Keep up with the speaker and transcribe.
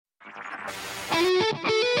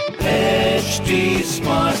HT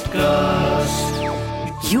Smartcast.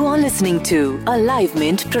 You are listening to a Live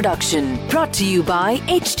Mint production brought to you by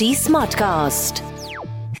HT Smartcast.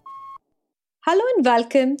 Hello and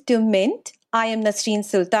welcome to Mint. I am Nasreen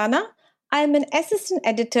Sultana. I am an assistant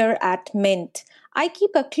editor at Mint. I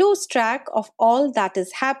keep a close track of all that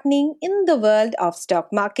is happening in the world of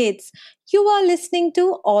stock markets. You are listening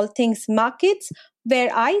to All Things Markets, where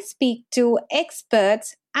I speak to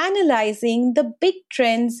experts analyzing the big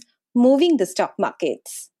trends moving the stock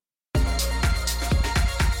markets.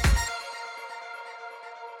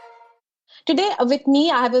 Today with me,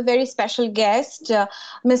 I have a very special guest,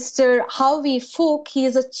 Mr. Howie Fook. He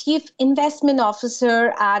is a Chief Investment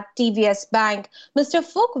Officer at TVS Bank. Mr.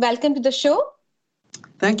 Fook, welcome to the show.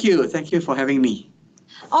 Thank you. Thank you for having me.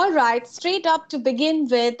 All right, straight up to begin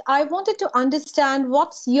with, I wanted to understand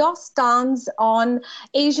what's your stance on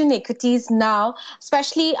Asian equities now,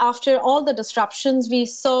 especially after all the disruptions we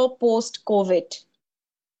saw post-COVID.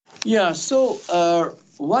 Yeah, so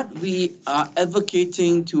what we are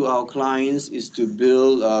advocating to our clients is to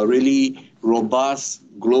build really robust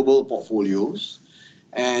global portfolios.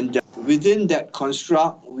 And within that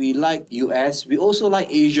construct, we like US, we also like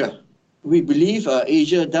Asia. We believe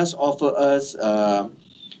Asia does offer us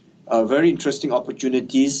very interesting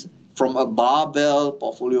opportunities from a barbell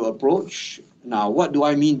portfolio approach. Now, what do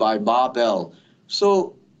I mean by barbell?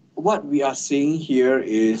 So what we are saying here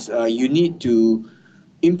is you need to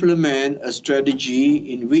implement a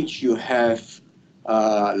strategy in which you have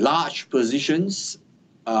large positions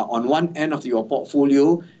on one end of your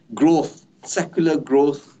portfolio, growth, secular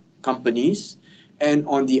growth companies, and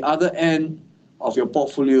on the other end of your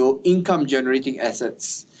portfolio, income generating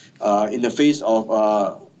assets in the face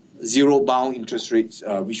of zero bound interest rates,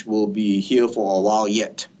 which will be here for a while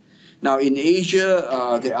yet. Now, in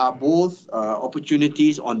Asia, there are both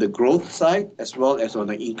opportunities on the growth side as well as on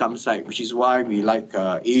the income side, which is why we like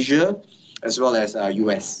Asia as well as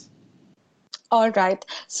US. All right.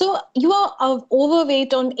 So you are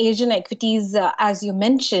overweight on Asian equities, as you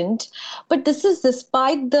mentioned, but this is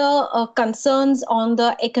despite the concerns on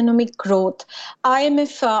the economic growth.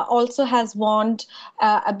 IMF also has warned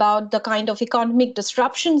about the kind of economic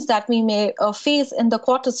disruptions that we may face in the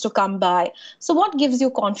quarters to come by. So what gives you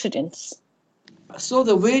confidence? So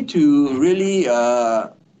the way to really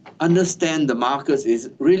understand the markets is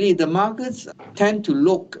really the markets tend to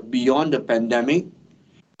look beyond the pandemic,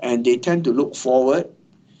 and they tend to look forward.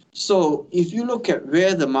 So if you look at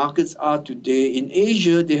where the markets are today, in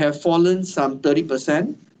Asia, they have fallen some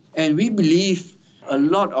 30%. And we believe a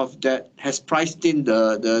lot of that has priced in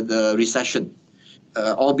the recession,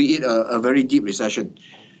 albeit a very deep recession.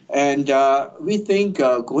 And we think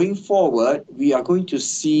going forward, we are going to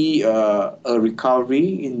see a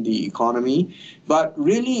recovery in the economy. But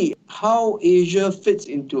really, how Asia fits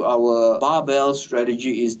into our barbell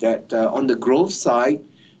strategy is that on the growth side,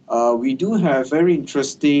 we do have very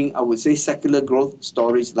interesting, I would say, secular growth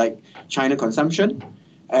stories like China consumption.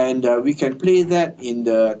 And we can play that in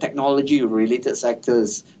the technology-related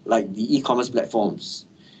sectors like the e-commerce platforms.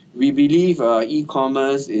 We believe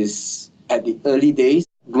e-commerce is at the early days.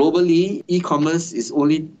 Globally, e-commerce is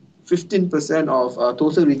only 15% of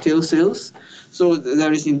total retail sales. So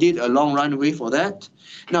there is indeed a long runway for that.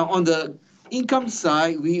 Now, on the income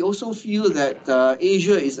side, we also feel that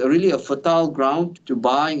Asia is really a fertile ground to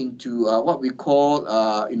buy into what we call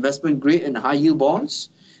investment grade and high yield bonds,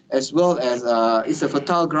 as well as it's a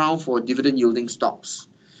fertile ground for dividend yielding stocks.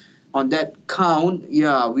 On that count,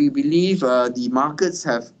 we believe the markets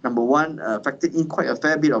have, number one, factored in quite a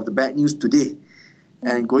fair bit of the bad news today.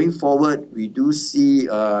 And going forward, we do see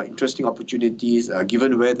interesting opportunities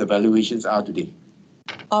given where the valuations are today.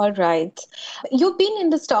 All right. You've been in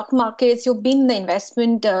the stock markets, you've been in the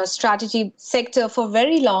investment strategy sector for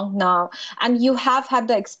very long now, and you have had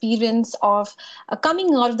the experience of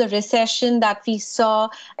coming out of the recession that we saw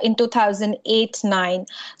in 2008-9.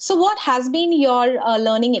 So what has been your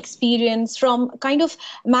learning experience from kind of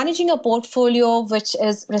managing a portfolio which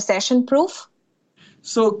is recession-proof?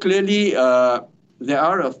 So clearly, there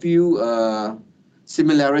are a few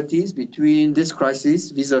similarities between this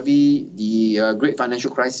crisis vis-a-vis the great financial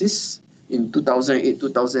crisis in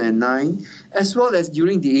 2008-2009, as well as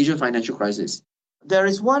during the Asian financial crisis. There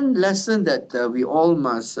is one lesson that we all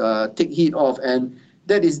must take heed of, and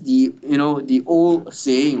that is the old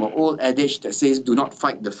saying or old adage that says, "Do not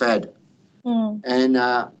fight the Fed." And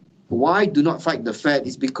why do not fight the Fed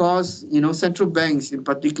is because, central banks, in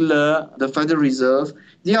particular, the Federal Reserve,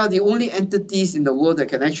 they are the only entities in the world that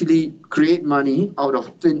can actually create money out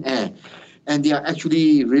of thin air. And they are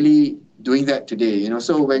actually really doing that today.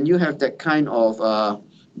 So when you have that kind of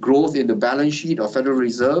growth in the balance sheet of Federal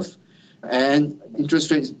Reserve, and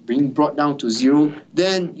interest rates being brought down to zero,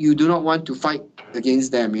 then you do not want to fight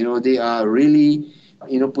against them. They are really,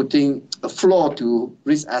 putting a floor to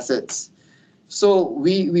risk assets. So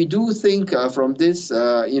we do think from this,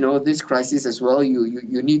 this crisis as well,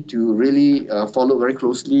 you need to really follow very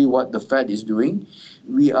closely what the Fed is doing.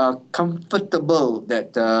 We are comfortable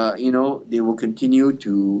that, they will continue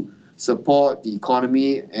to support the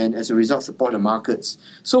economy and as a result support the markets.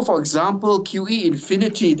 So for example, QE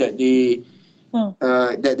Infinity that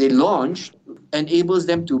they launched enables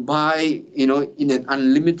them to buy, in an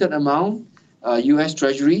unlimited amount, US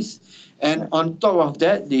Treasuries. And on top of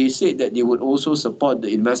that, they said that they would also support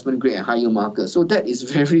the investment grade and higher market. So that is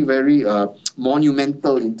very, very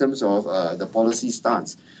monumental in terms of the policy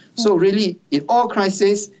stance. So really, in all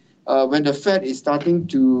crises, when the Fed is starting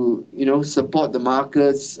to, support the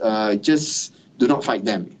markets, just do not fight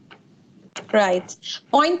them. Right.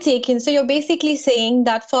 Point taken. So you're basically saying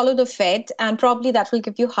that follow the Fed and probably that will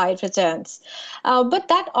give you high returns. But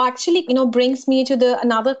that actually, brings me to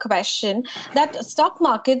another question that stock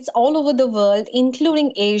markets all over the world,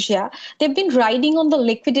 including Asia, they've been riding on the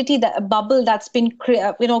liquidity bubble that's been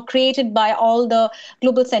created by all the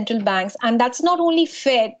global central banks. And that's not only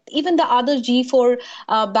Fed, even the other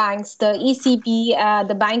G4 banks, the ECB,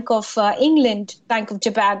 the Bank of England, Bank of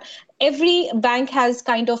Japan. Every bank has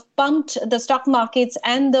kind of pumped the stock markets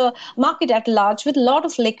and the market at large with a lot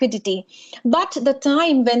of liquidity. But the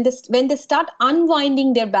time when they start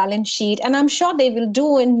unwinding their balance sheet, and I'm sure they will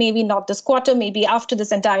do in maybe not this quarter, maybe after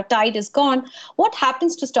this entire tide is gone, what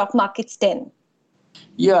happens to stock markets then?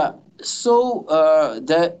 Yeah, so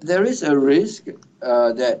there is a risk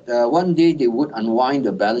that one day they would unwind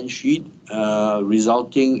the balance sheet,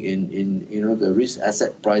 resulting in the risk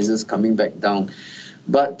asset prices coming back down.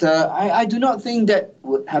 But I do not think that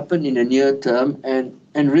would happen in the near term. And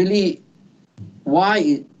really,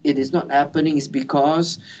 why it is not happening is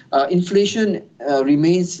because inflation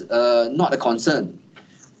remains not a concern.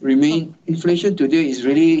 Inflation today is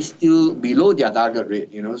really still below their target rate,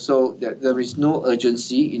 so there is no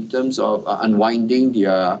urgency in terms of unwinding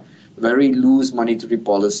their very loose monetary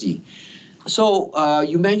policy. So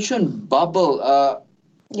you mentioned bubble.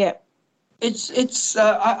 Yeah.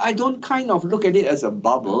 I don't kind of look at it as a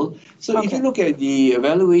bubble. So if you look at the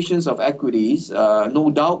valuations of equities, no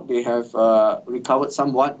doubt they have recovered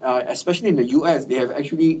somewhat, especially in the US, they have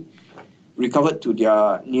actually recovered to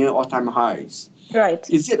their near all-time highs. Right.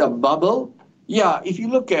 Is it a bubble? Yeah, if you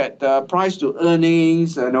look at price to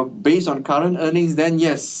earnings, based on current earnings, then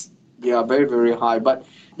yes, they are very, very high. But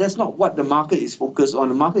that's not what the market is focused on.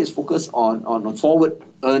 The market is focused on forward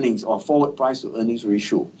earnings or forward price to earnings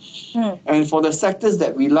ratio. And for the sectors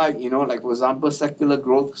that we like, like for example, secular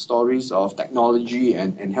growth stories of technology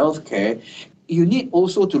and healthcare, you need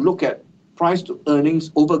also to look at price to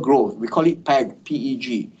earnings over growth. We call it PEG,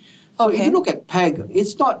 P-E-G. So if you look at PEG,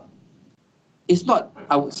 it's not,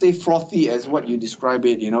 I would say, frothy as what you describe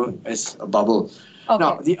it, as a bubble.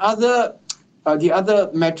 Now, the other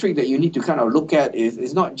metric that you need to kind of look at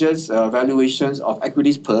is not just valuations of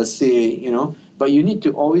equities per se, but you need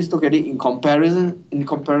to always look at it in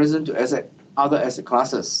comparison to other asset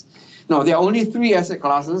classes. Now, there are only 3 asset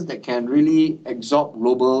classes that can really absorb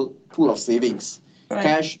global pool of savings: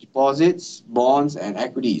 cash deposits, bonds, and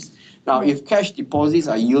equities. Now, if cash deposits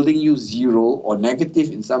are yielding you 0 or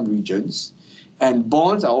negative in some regions, and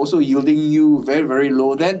bonds are also yielding you very, very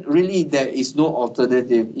low, then really there is no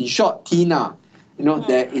alternative. In short, TINA,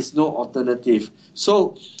 there is no alternative.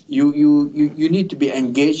 So you need to be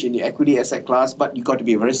engaged in the equity asset class, but you got to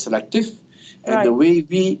be very selective. And the way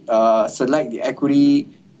we select the equity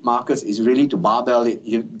markets is really to barbell it.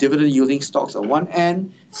 Dividend yielding stocks on one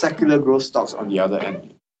end, secular growth stocks on the other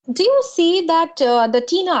end. Do you see that the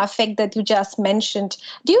TINA effect that you just mentioned,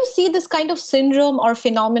 do you see this kind of syndrome or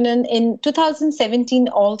phenomenon in 2017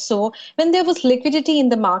 also, when there was liquidity in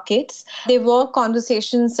the markets? There were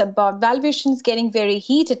conversations about valuations getting very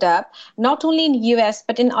heated up, not only in US,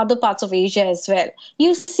 but in other parts of Asia as well.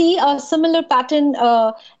 You see a similar pattern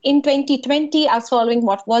in 2020 as following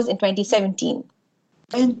what was in 2017.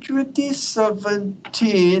 In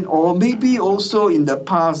 2017, or maybe also in the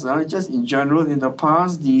past, just in general, in the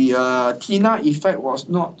past, the TINA effect was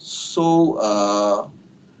not so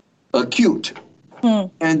acute.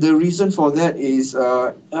 And the reason for that is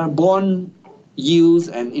bond yields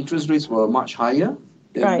and interest rates were much higher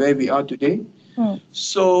than where we are today.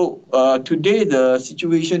 So today the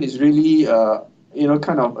situation is really,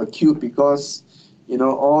 kind of acute because,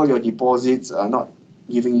 all your deposits are not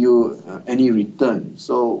giving you any return.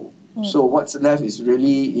 So what's left is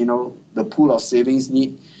really, the pool of savings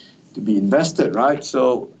need to be invested, right?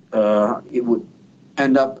 So it would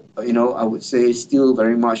end up, I would say still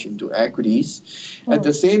very much into equities. At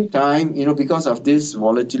the same time, because of this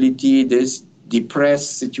volatility, this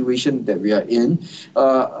depressed situation that we are in,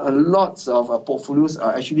 lots of portfolios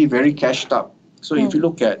are actually very cashed up. So if you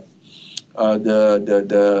look at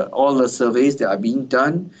the all the surveys that are being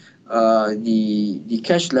done, the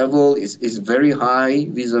cash level is very high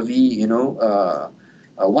vis-a-vis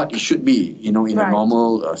what it should be in a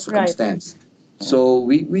normal circumstance. So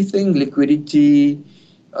we think liquidity,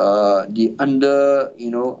 the under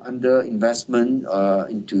investment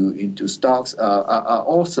into stocks are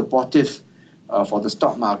all supportive for the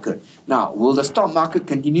stock market. Now, will the stock market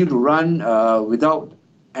continue to run without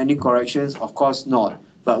any corrections? Of course not.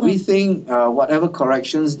 But we think whatever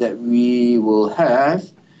corrections that we will have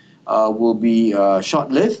will be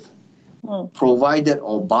short-lived, provided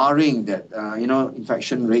or barring that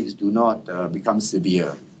infection rates do not become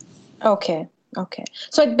severe. Okay.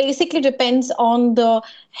 So it basically depends on the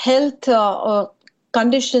health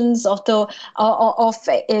conditions of the of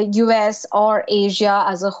US or Asia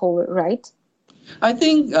as a whole, right? I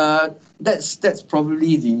think that's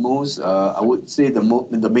probably the most I would say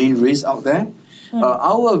the main risk out there.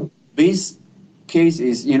 Our base case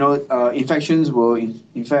is infections will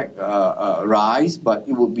in fact rise, but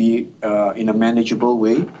it will be in a manageable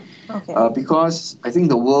way. Because I think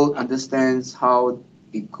the world understands how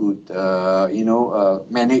it could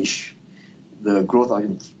manage the growth of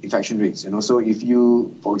infection rates. So if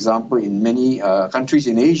you, for example, in many countries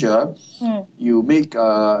in Asia, you make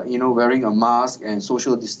wearing a mask and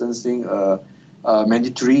social distancing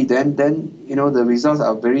mandatory, then the results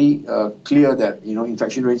are very clear that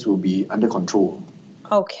infection rates will be under control.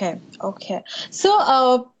 Okay.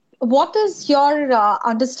 So what is your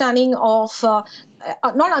understanding of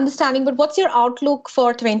not understanding, but what's your outlook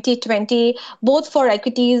for 2020, both for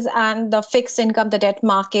equities and the fixed income, the debt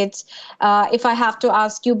markets, if I have to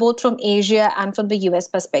ask you, both from Asia and from the US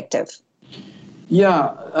perspective?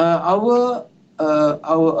 Yeah, our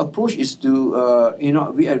approach is to,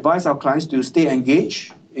 we advise our clients to stay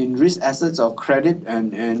engaged in risk assets of credit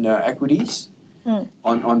and equities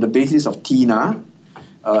on the basis of TINA,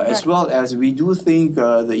 as well as we do think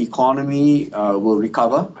the economy will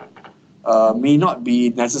recover. May not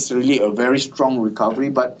be necessarily a very strong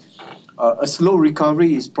recovery, but a slow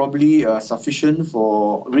recovery is probably sufficient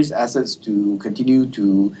for risk assets to continue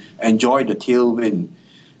to enjoy the tailwind.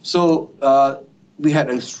 So we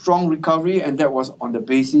had a strong recovery, and that was on the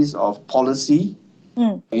basis of policy,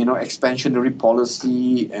 expansionary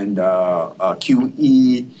policy and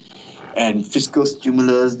QE and fiscal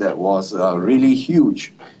stimulus that was really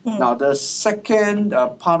huge. Now, the second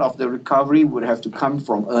part of the recovery would have to come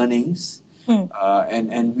from earnings,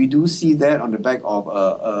 and we do see that on the back of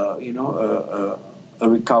a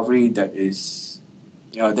recovery that is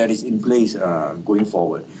in place going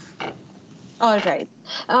forward. All right.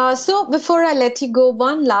 So before I let you go,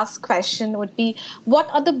 one last question would be, what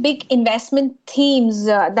are the big investment themes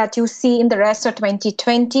that you see in the rest of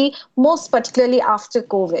 2020, most particularly after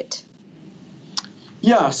COVID?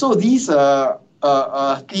 Yeah, so these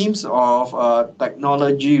themes of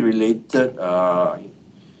technology-related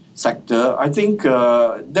sector, I think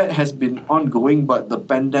that has been ongoing, but the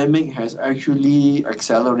pandemic has actually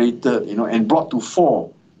accelerated, and brought to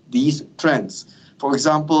fore these trends. For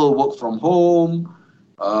example, work from home,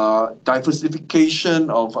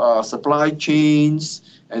 diversification of supply chains,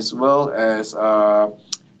 as well as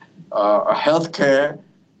healthcare,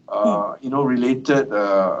 related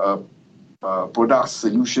products,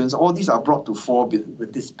 solutions. All these are brought to fore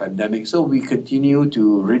with this pandemic. So we continue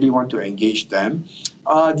to really want to engage them.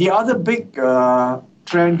 The other big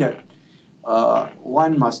trend that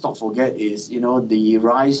one must not forget is, the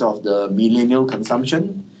rise of the millennial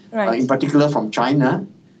consumption, in particular from China.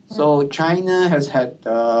 So China has had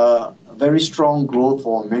very strong growth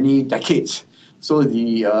for many decades. So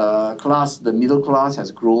the middle class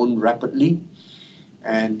has grown rapidly,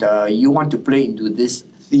 and you want to play into this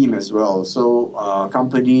theme as well. So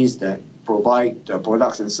companies that provide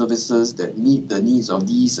products and services that meet the needs of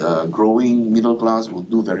these growing middle class will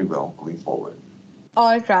do very well going forward.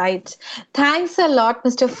 All right. Thanks a lot,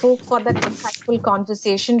 Mr. Phuc, for that insightful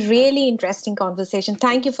conversation. Really interesting conversation.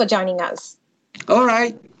 Thank you for joining us. All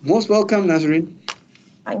right. Most welcome, Nazreen.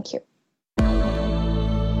 Thank you.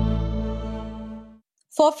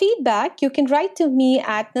 For feedback, you can write to me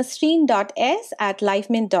at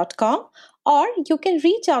nasreen.s@livemint.com, or you can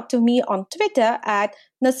reach out to me on Twitter at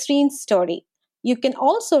Nasreen Story. You can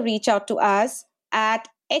also reach out to us at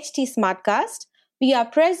HT Smartcast. We are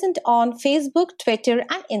present on Facebook, Twitter,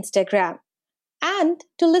 and Instagram. And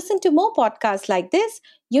to listen to more podcasts like this,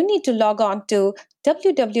 you need to log on to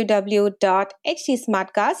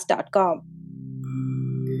www.hdsmartcast.com.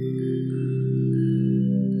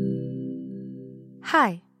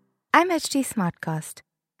 Hi, I'm HT Smartcast,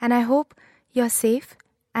 and I hope you're safe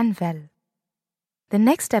and well. The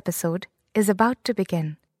next episode is about to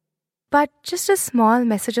begin. But just a small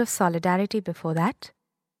message of solidarity before that.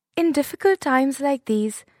 In difficult times like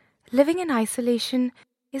these, living in isolation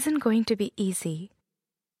isn't going to be easy.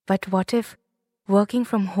 But what if working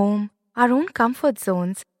from home, our own comfort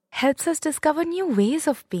zones, helps us discover new ways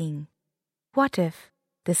of being? What if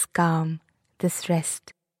this calm, this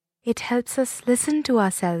rest, it helps us listen to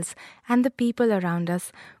ourselves and the people around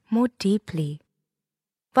us more deeply?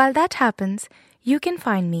 While that happens, you can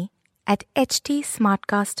find me at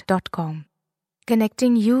htsmartcast.com,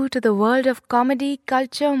 connecting you to the world of comedy,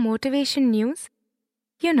 culture, motivation news.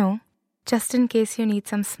 You know, just in case you need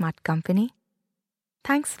some smart company.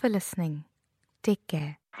 Thanks for listening. Take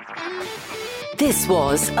care. This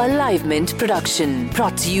was a Live Mint production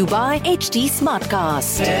brought to you by HT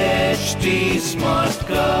Smartcast. HT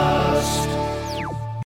Smartcast.